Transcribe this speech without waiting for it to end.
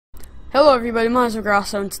Hello everybody, my name is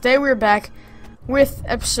Grosso, and today we're back with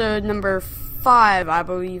episode number 5, I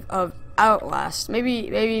believe, of Outlast. Maybe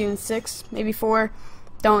even 6, maybe 4,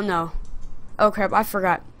 don't know. Oh crap, I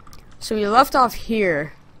forgot. So we left off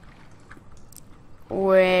here,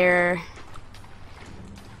 where...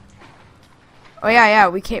 Oh yeah,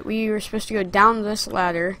 we were supposed to go down this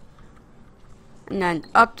ladder, and then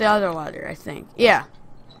up the other ladder, I think. Yeah,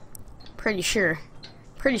 pretty sure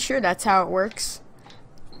that's how it works.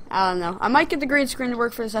 I don't know. I might get the green screen to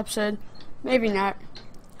work for this episode. Maybe not.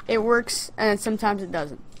 It works, and then sometimes it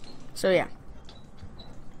doesn't. So, yeah.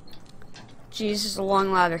 Jeez, this is a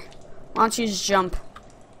long ladder. Why don't you just jump?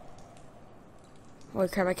 Holy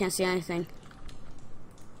crap, I can't see anything.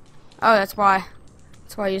 Oh, that's why.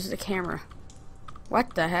 That's why I use the camera.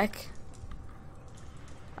 What the heck?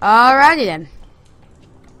 Alrighty then.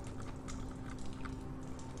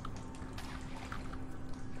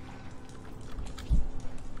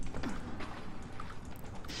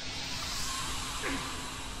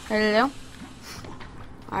 Hello?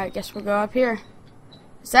 Alright, guess we'll go up here.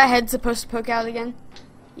 Is that head supposed to poke out again?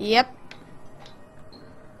 Yep.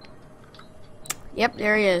 Yep,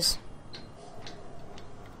 there he is.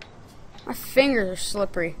 My fingers are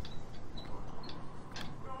slippery.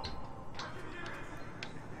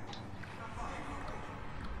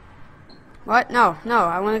 What? No,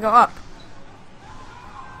 I want to go up.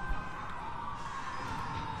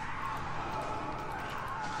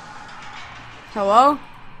 Hello?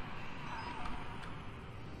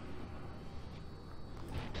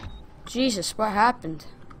 Jesus, what happened?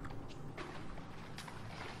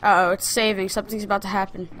 Uh-oh, it's saving. Something's about to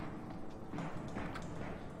happen.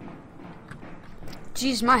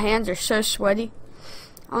 Jeez, my hands are so sweaty.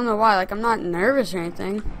 I don't know why. Like, I'm not nervous or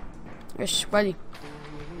anything. They're sweaty. You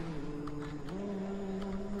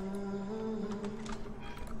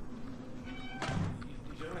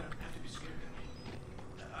don't have to be scared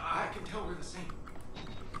of me. I can tell we're the same.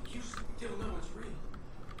 You still know it's real.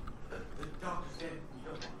 The doctor's dead. You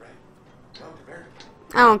know that, right?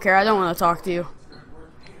 I don't care. I don't want to talk to you.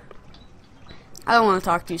 I don't want to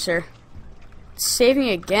talk to you, sir. Save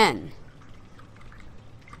me again.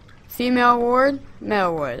 Female ward,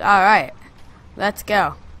 male ward. Alright. Let's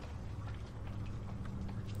go.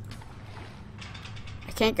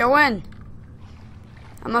 I can't go in.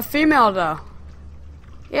 I'm a female, though.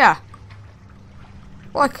 Yeah.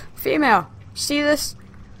 Look, female. See this?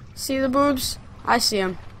 See the boobs? I see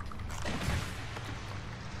them.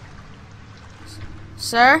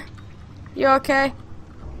 Sir? You okay?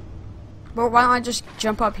 Well, why don't I just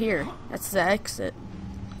jump up here? That's the exit.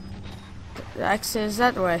 The exit is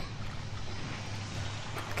that way.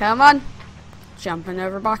 Come on. Jumping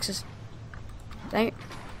over boxes. Dang it.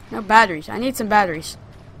 No batteries. I need some batteries.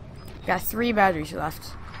 Got 3 batteries left.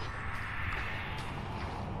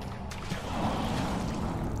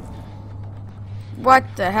 What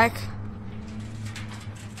the heck?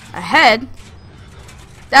 A head?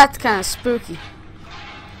 That's kind of spooky.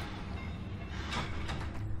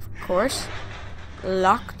 Of course.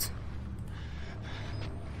 Locked.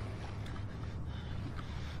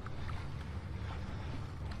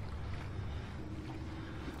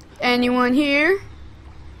 Anyone here?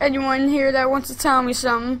 Anyone here that wants to tell me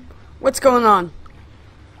something? What's going on?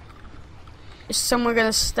 Is someone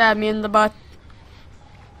gonna stab me in the butt?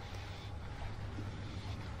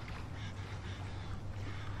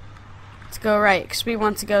 Let's go right, because we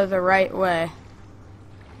want to go the right way.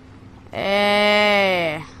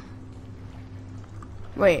 Hey.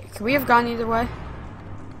 Wait, could we have gone either way?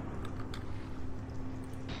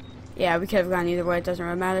 Yeah, we could have gone either way, it doesn't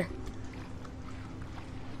really matter.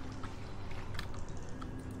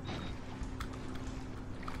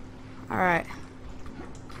 Alright.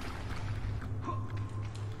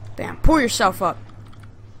 Bam, pull yourself up.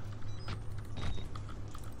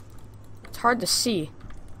 It's hard to see.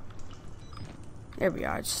 There we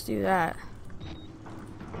are, just do that.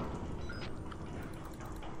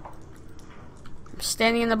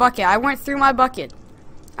 Standing in the bucket. I went through my bucket.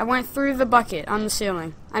 I went through the bucket on the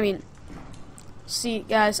ceiling. I mean, see,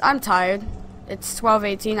 guys, I'm tired. It's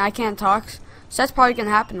 12:18. I can't talk, so that's probably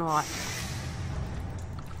gonna happen a lot.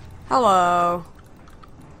 Hello.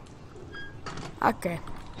 Okay.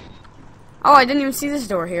 Oh, I didn't even see this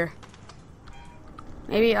door here.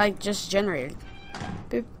 Maybe it, like, just generated.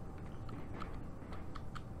 Boop.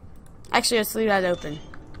 Actually, let's leave that open.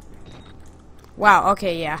 Wow,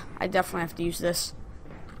 okay, yeah. I definitely have to use this.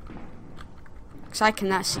 Because I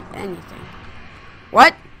cannot see anything.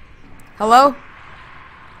 What? Hello?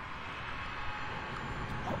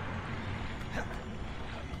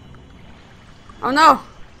 Oh no!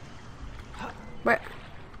 Where?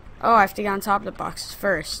 Oh, I have to get on top of the boxes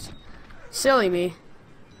first. Silly me.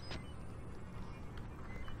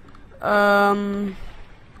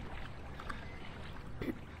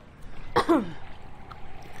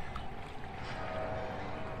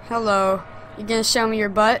 Hello. You gonna show me your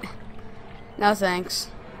butt? No thanks.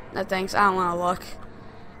 No thanks. I don't wanna look.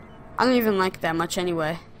 I don't even like it that much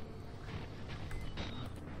anyway.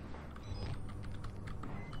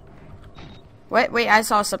 Wait, I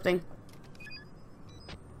saw something.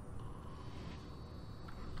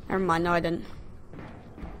 Never mind, no I didn't.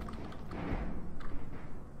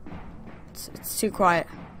 It's too quiet.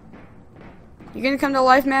 You gonna come to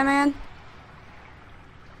life, man?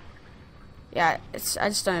 Yeah, I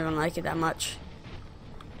just don't even like it that much.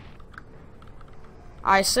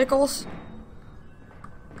 Icicles?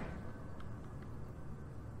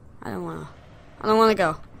 I don't wanna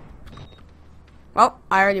go. Well,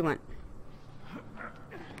 I already went.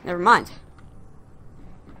 Never mind.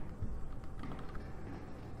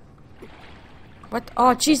 What?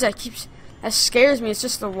 Oh, jeez, that scares me. It's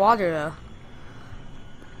just the water, though.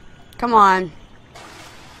 Come on.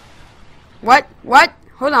 What?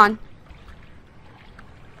 Hold on.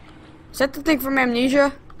 Is that the thing from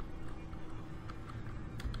Amnesia?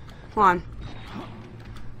 Hold on.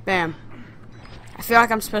 Bam. I feel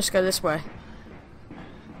like I'm supposed to go this way.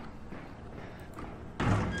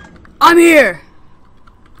 I'm here!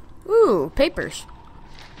 Ooh, papers.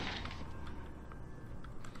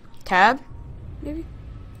 Tab? Maybe?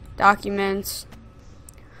 Documents.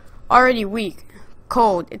 Already weak.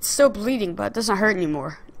 Cold. It's still bleeding, but it doesn't hurt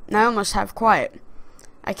anymore. Now I must have quiet.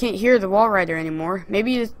 I can't hear the wall writer anymore.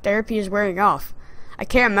 Maybe the therapy is wearing off. I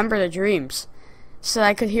can't remember the dreams. So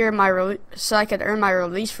I could earn my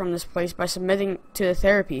release from this place by submitting to the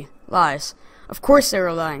therapy. Lies. Of course they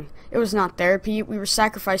were lying. It was not therapy. We were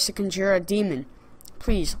sacrificed to conjure a demon.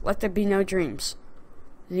 Please, let there be no dreams.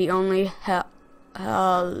 The only hell.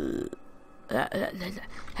 And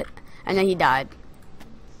then he died.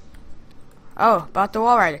 Oh, about the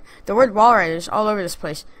wall writer. The word wall writer is all over this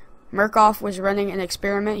place. Murkoff was running an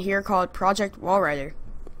experiment here called Project Wallwriter.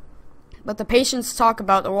 But the patients talk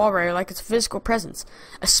about the Wallwriter like it's a physical presence,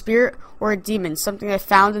 a spirit or a demon, something they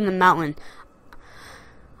found in the mountain.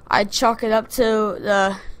 I'd chalk it up to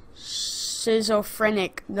the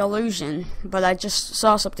schizophrenic delusion, but I just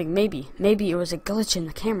saw something. Maybe it was a glitch in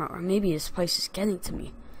the camera, or maybe this place is getting to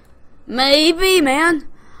me. Maybe, man.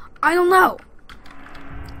 I don't know.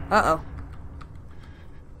 Uh-oh.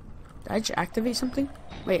 Did I just activate something?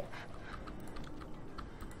 Wait.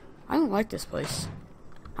 I don't like this place.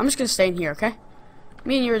 I'm just gonna stay in here, okay?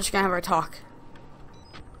 Me and you are just gonna have our talk.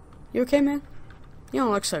 You okay, man? You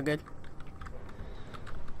don't look so good.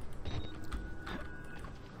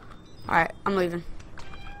 Alright, I'm leaving.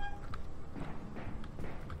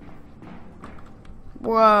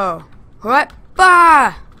 Whoa. What?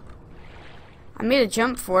 Bah! I made a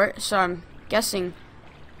jump for it, so I'm guessing.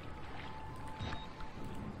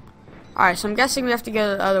 Alright, so I'm guessing we have to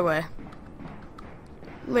go the other way.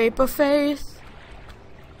 Leap of faith.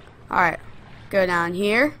 Alright, go down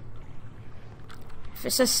here. If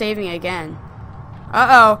it says saving again.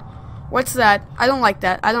 Uh-oh. What's that? I don't like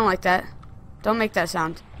that. I don't like that. Don't make that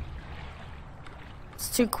sound. It's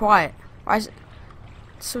too quiet. Why is it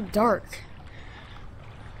so dark?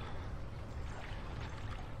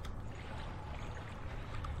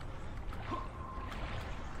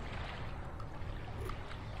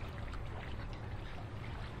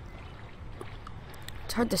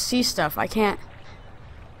 It's hard to see stuff. I can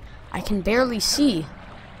barely see.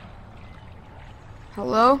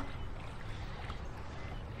 Hello?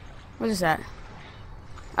 What is that?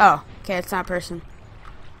 Oh, okay, it's not a person.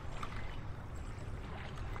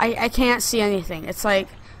 I can't see anything. It's like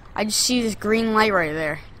I just see this green light right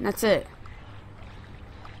there, and that's it.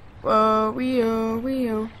 Whoa, wee-oh.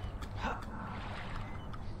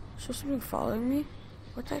 Is there something following me?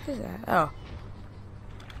 What the heck is that? Oh.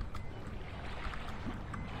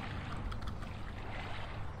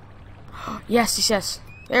 Yes.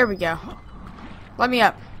 There we go. Let me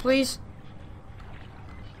up, please.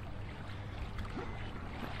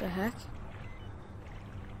 What the heck?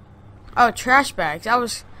 Oh, trash bags. I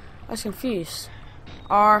was confused.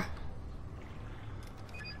 Whoa.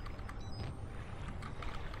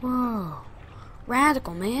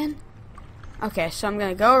 Radical, man. Okay, so I'm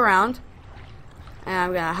gonna go around and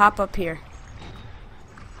I'm gonna hop up here.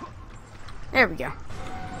 There we go.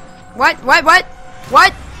 What?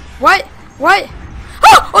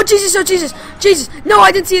 Oh, Jesus. No,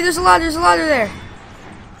 I didn't see it. There's a ladder there.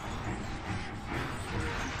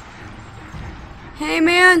 Hey,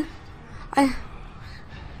 man.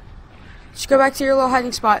 Just go back to your little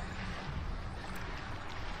hiding spot.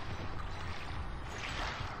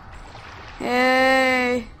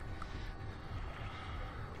 Hey.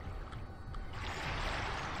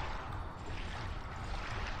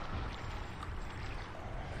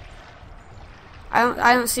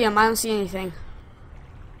 I don't see him. I don't see anything.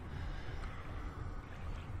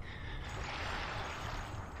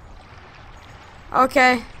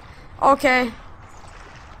 Okay. Okay.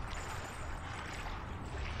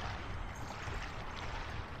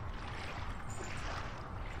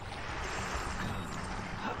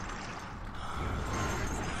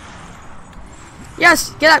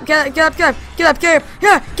 Yes! Get up, get up, get up, get up, get up, get up,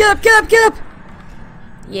 yeah, get up, get up, get up!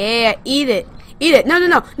 Yeah, eat it. Eat it. No, no,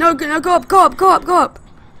 no. No, no, go up, go up, go up, go up.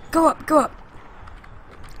 Go up, go up.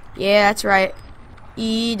 Yeah, that's right.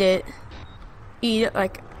 Eat it. Eat it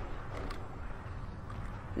like...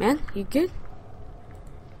 Man, you good?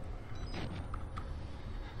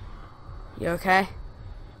 You okay?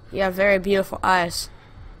 You have very beautiful eyes.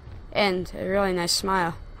 And a really nice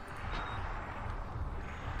smile.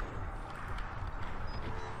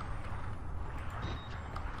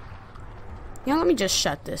 You know, let me just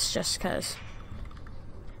shut this, just cause.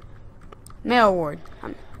 Mail ward.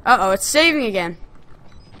 Uh-oh, it's saving again.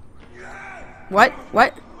 What?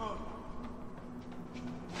 What?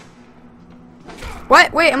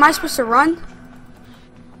 What? Wait, am I supposed to run?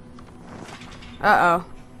 Uh-oh.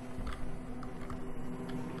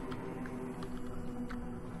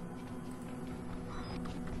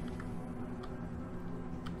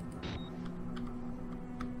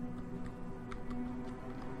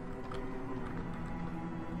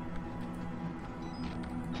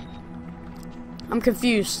 I'm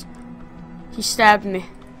confused. He stabbed me.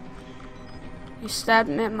 He stabbed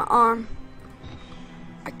me at my arm.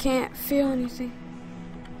 I can't feel anything.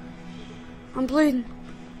 I'm bleeding.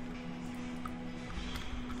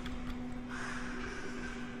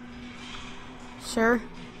 Sir?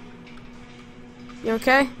 You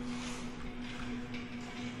okay?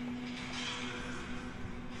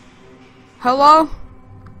 Hello?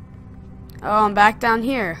 Oh, I'm back down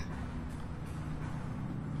here.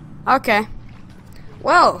 Okay.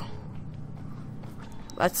 Well,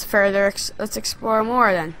 let's let's explore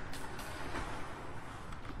more then.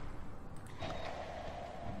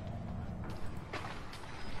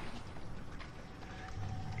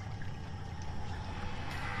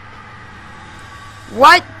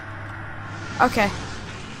 What? Okay.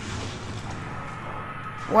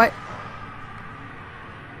 What?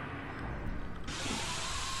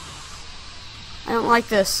 I don't like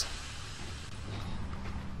this.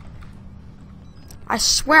 I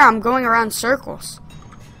swear I'm going around circles.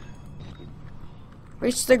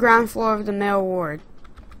 Reach the ground floor of the male ward.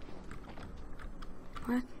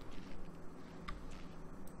 What?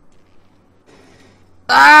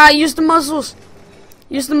 Ah, use the muscles.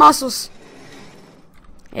 Use the muscles.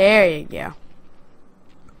 There you go.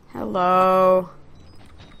 Hello.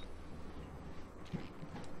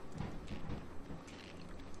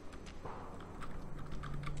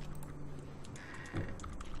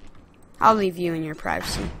 I'll leave you in your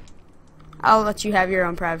privacy. I'll let you have your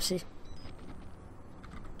own privacy.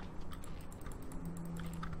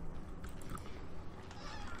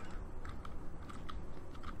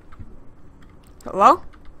 Hello?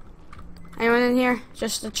 Anyone in here?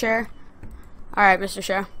 Just a chair? Alright, Mr.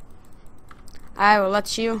 Shaw. I will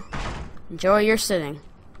let you enjoy your sitting.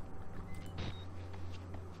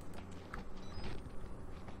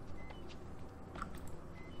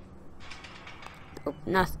 Oh,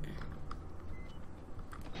 nothing.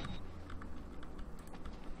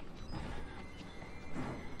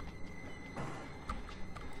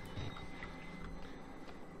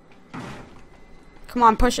 Come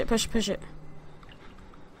on, push it, push it, push it.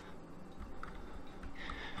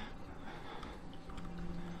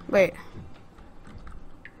 Wait.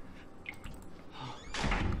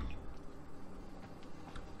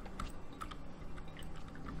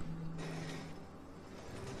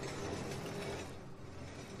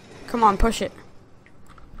 Come on, push it.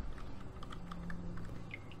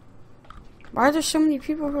 Why are there so many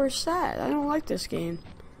people who are sad? I don't like this game.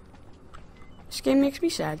 This game makes me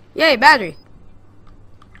sad. Yay, battery!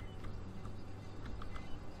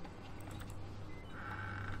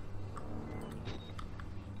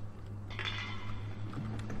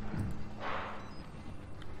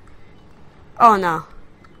 Oh no.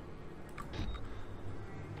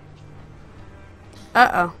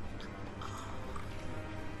 Uh-oh.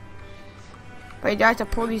 Wait, do I have to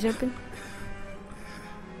pull these open?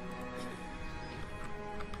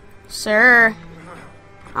 Sir,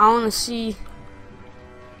 I want to see.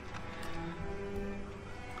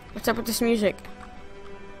 What's up with this music?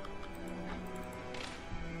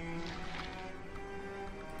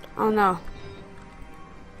 Oh no.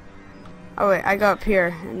 Oh wait, I go up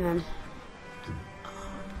here and then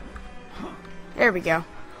there we go.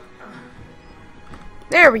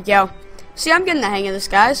 There we go. See, I'm getting the hang of this,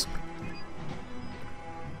 guys.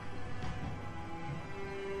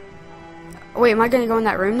 Wait, am I gonna go in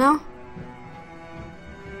that room now?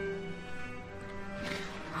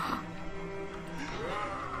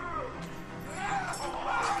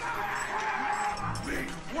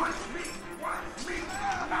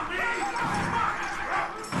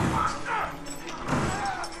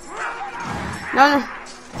 No, no.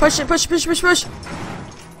 Push it, push, push, push, push.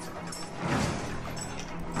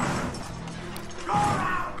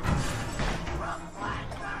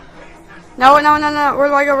 No, no, no, no. Where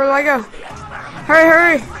do I go? Where do I go? Hurry,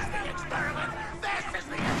 hurry.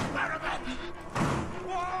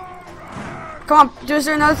 Come on. Is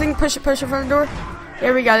there another thing? Push it in front of the door.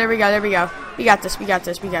 There we go, there we go, there we go. We got this, we got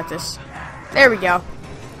this, we got this. There we go.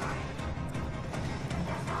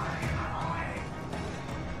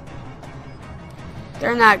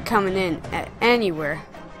 They're not coming in at anywhere.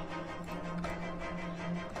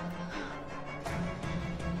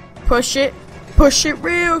 Push it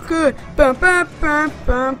real good. Bum, bum, bum,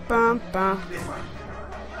 bum, bum, bum.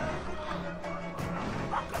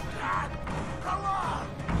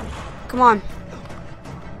 Come on.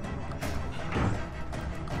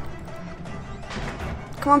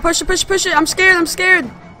 Come on, push it, push it, push it. I'm scared, I'm scared.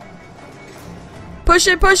 Push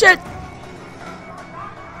it, push it.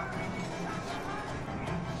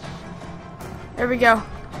 There we go.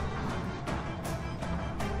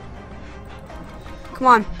 Come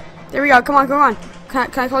on. There we go. Come on, come on.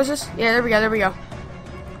 Can I close this? Yeah, there we go, there we go.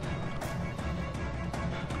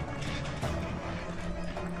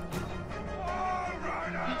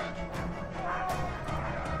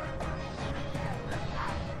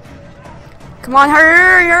 Come on, hurry,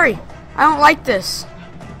 hurry, hurry. I don't like this.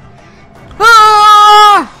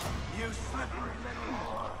 Ah!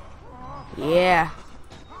 Yeah.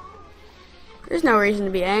 There's no reason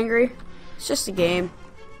to be angry. It's just a game.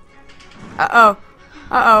 Uh-oh.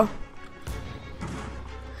 Uh-oh.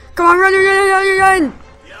 Come on, run, run, run, run, run!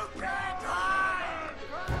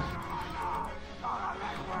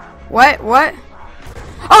 What? What?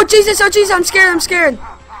 Oh, Jesus! Oh, Jesus! I'm scared! I'm scared!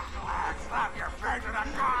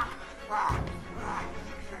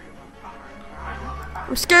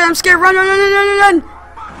 I'm scared! I'm scared! Run! Run! Run! Run! Run! Run!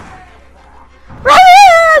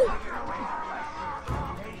 Run!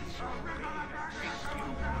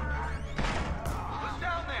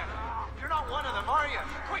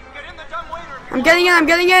 I'm getting in, I'm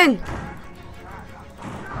getting in!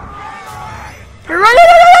 Run, run, run,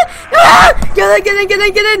 run! Ah! Get in, get in, get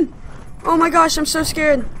in, get in! Oh my gosh, I'm so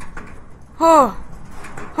scared. Oh.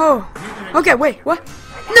 Oh. Okay, wait, what?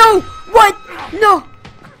 No! What? No!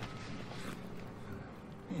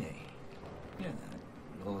 Hey, you're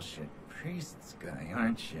that bullshit priest's guy,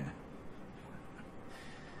 aren't you?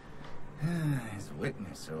 As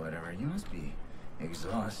witness or whatever, you must be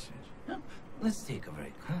exhausted. Let's take a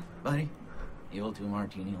break, huh, buddy? The old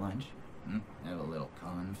 2-martini lunch? Have a little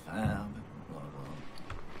confab. Blah,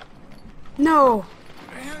 blah. No.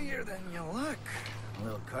 Heavier than you look. A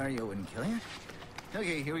little cardio wouldn't kill you.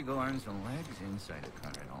 Okay, here we go. Arms and legs inside the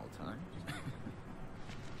car at all times.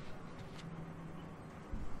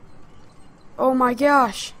 Oh my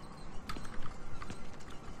gosh.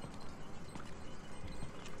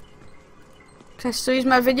 Can I still use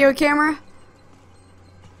my video camera?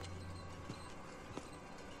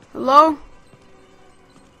 Hello?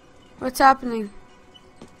 What's happening?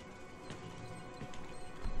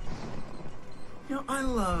 You know, I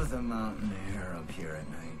love the mountain air up here at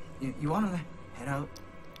night. You want to head out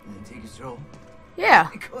and take a stroll? Yeah.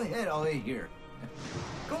 Go ahead, I'll wait here.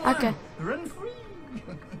 Go on. Okay. Run free.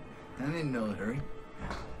 I'm in no hurry.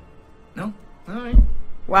 No? Alright.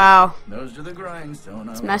 Wow. Those are the grindstone.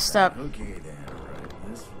 It's messed up. Okay then, right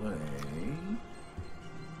this way.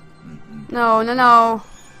 No, no, no.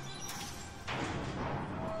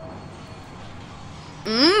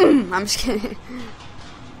 I'm just kidding.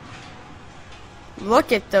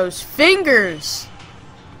 Look at those fingers.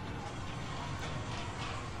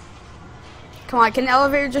 Come on, can the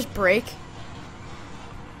elevator just break?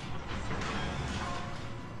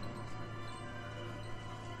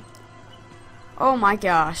 Oh my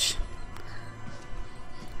gosh.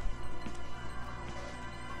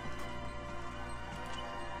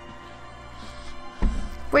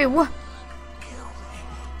 Wait, what?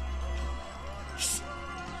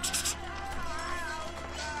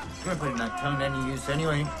 You're putting that tongue to any use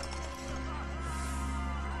anyway.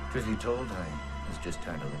 Truth be told, I was just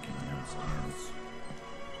tired of looking downstairs.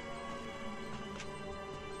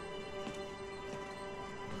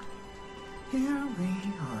 Here we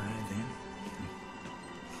are then.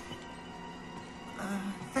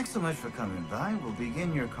 so much for coming by. We'll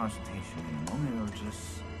begin your consultation in a moment. It'll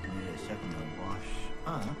just need a second to wash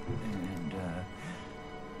up and,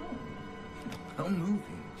 a movie.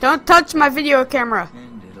 Don't touch my video camera.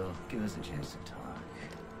 And it'll give us a chance to talk.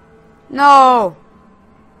 No.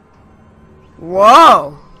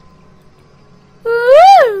 Whoa.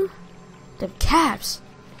 Woo. The caps.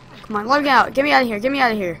 Come on, let me out. Get me out of here. Get me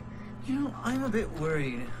out of here. You know, I'm a bit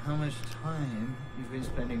worried how much time you've been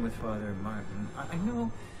spending with Father Martin. I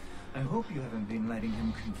know. I hope you haven't been letting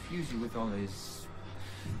him confuse you with all his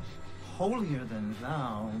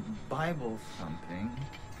holier-than-thou Bible thumping.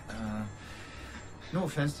 No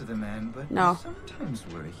offense to the man, but no. Sometimes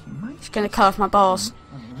worry he might. He's gonna cut off my balls.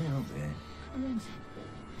 A little bit.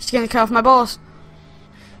 He's gonna cut off my balls.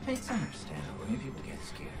 It's understandable when people get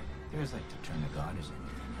scared. There's like to turn to God as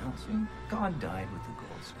anything else. And God died with the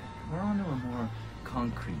gold standard. We're on to a more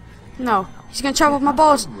concrete thing. No, he's gonna chop off my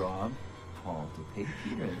balls. Rob Paul to pay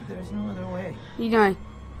Peter. There's no other way. What are you doing?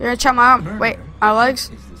 You're gonna chop my arm. Wait, my legs?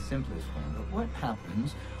 Is the simplest one. But what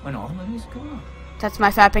happens when all money's gone? That's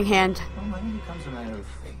my fapping hand. Well, money becomes a matter of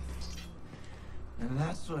faith. And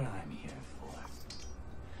that's what I'm here for.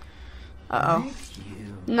 Uh-oh. Make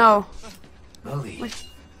you No. believe.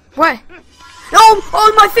 What? Oh!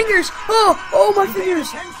 Oh, my fingers! Oh, my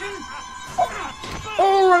fingers!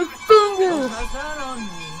 Oh, my fingers!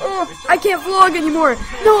 Oh, I can't vlog anymore!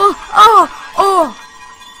 No!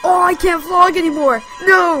 Oh, I can't vlog anymore!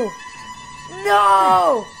 No!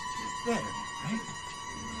 No! Better, right?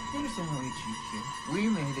 You understand how we cheat here? We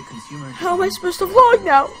made a consumer. How am I supposed to vlog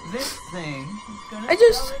now? This thing is gonna I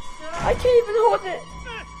can't even hold it.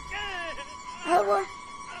 How do I?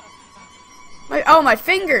 My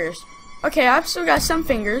fingers. Okay, I've still got some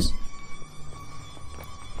fingers.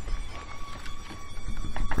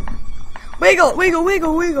 Wiggle, wiggle,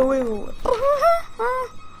 wiggle, wiggle, wiggle.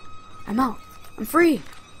 I'm out. I'm free.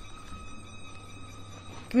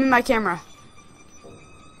 Give me my camera.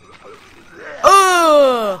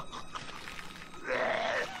 Ugh!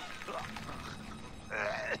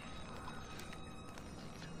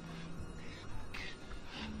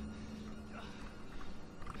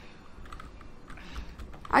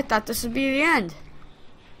 I thought this would be the end.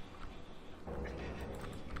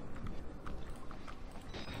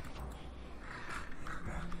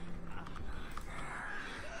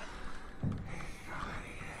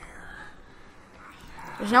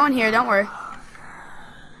 There's no one here, don't worry.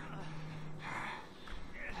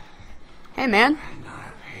 Hey, man.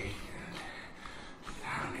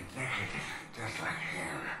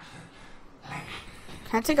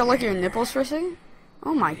 Can I take a look at your nipples for a second?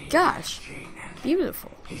 Oh my gosh.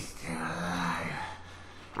 Beautiful. He's still alive.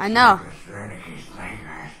 I know. His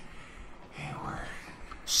fingers. He worked.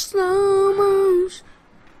 Slow motion.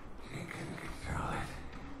 You couldn't control it.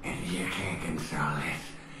 And you can't control it.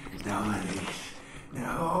 Nobody.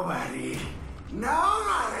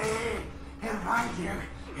 He'll find you.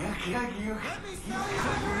 He'll kill you.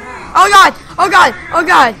 Oh god! Oh god! Oh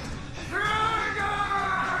god!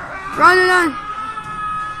 Run, run!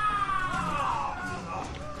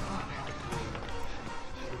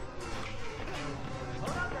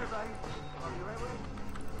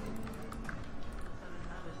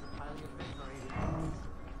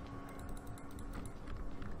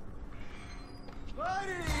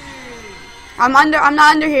 I'm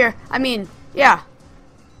not under here. I mean, yeah.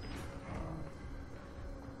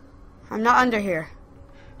 I'm not under here.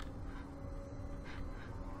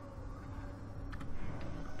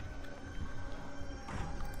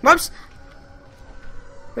 Whoops.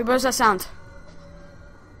 Wait, what was that sound?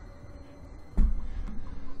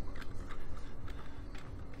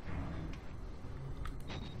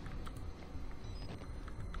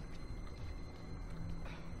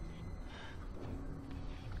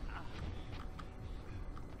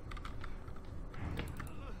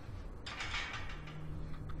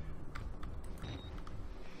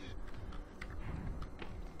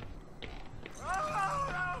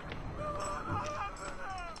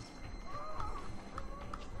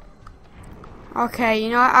 Okay, you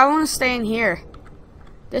know what? I want to stay in here.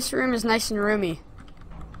 This room is nice and roomy.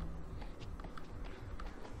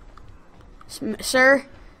 Sir,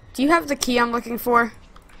 do you have the key I'm looking for?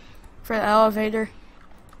 For the elevator?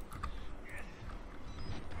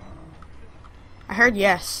 I heard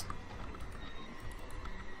yes.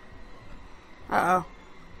 Uh-oh.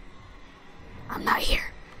 I'm not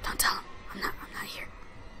here. Don't tell him. I'm not here.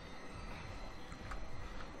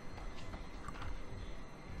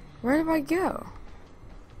 Where do I go?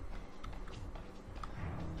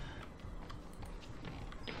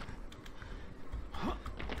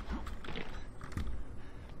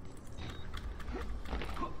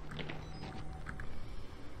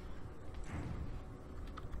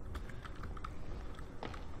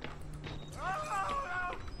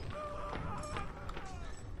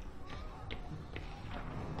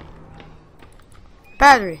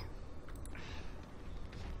 Battery.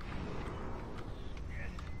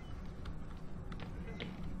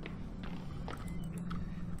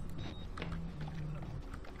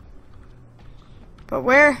 But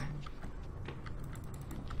where's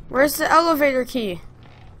the elevator key?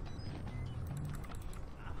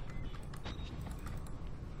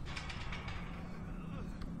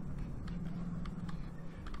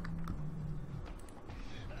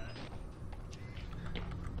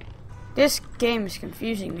 This game is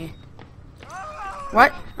confusing me.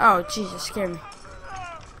 What? Oh, Jesus, scared me.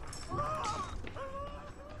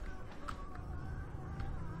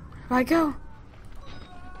 Where do I go?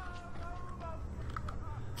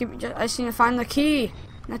 I just need to find the key.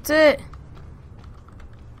 That's it.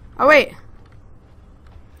 Oh, wait.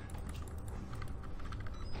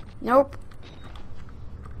 Nope.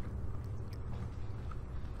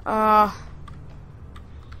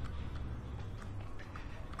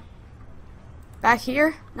 Back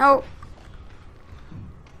here? No.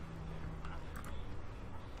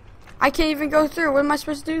 I can't even go through. What am I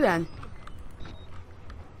supposed to do then?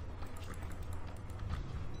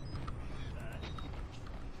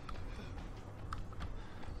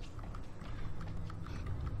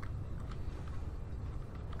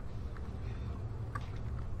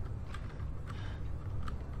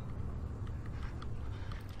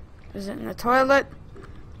 Is it in the toilet?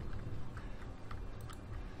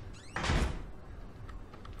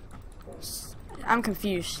 I'm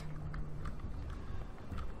confused.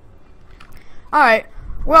 Alright,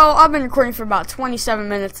 well, I've been recording for about 27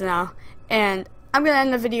 minutes now, and I'm going to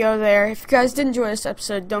end the video there. If you guys did enjoy this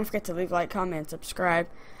episode, don't forget to leave a like, comment, and subscribe.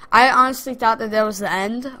 I honestly thought that was the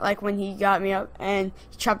end, like when he got me up and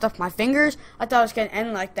he chopped off my fingers. I thought it was going to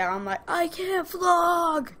end like that. I'm like, I can't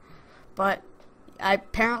vlog! But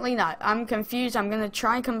apparently not. I'm confused. I'm going to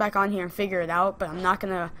try and come back on here and figure it out, but I'm not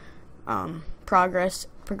going to progress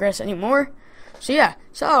anymore. So yeah,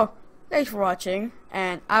 thanks for watching,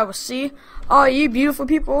 and I will see all you beautiful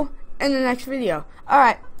people in the next video.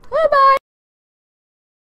 Alright, bye-bye!